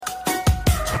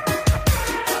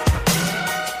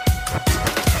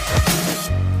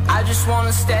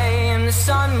stay in the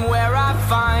sun where I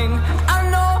find. I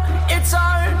know it's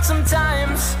hard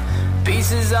sometimes.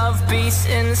 Pieces of peace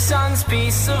in the sun's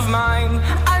peace of mind.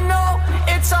 I know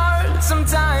it's hard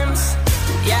sometimes.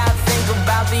 Yeah, I think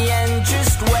about the end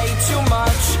just way too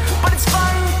much, but it's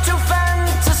fun to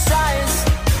fantasize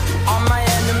on my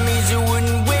enemies who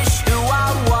wouldn't wish who I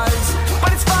was.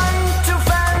 But it's fun to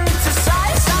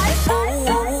fantasize. Oh,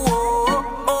 oh, oh,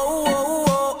 oh, oh,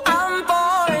 oh, I'm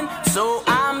falling, so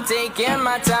I'm taking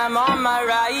my time on my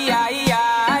ride.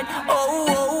 Oh,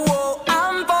 oh, oh,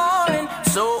 I'm falling,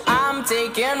 so I'm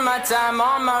taking my time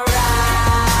on my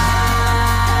ride.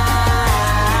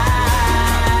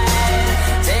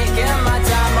 Taking my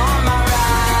time on my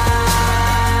ride.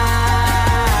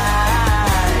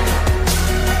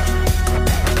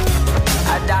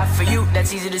 I die for you,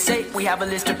 that's easy to say. We have a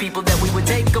list of people that we would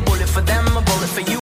take. A bullet for them, a bullet for you.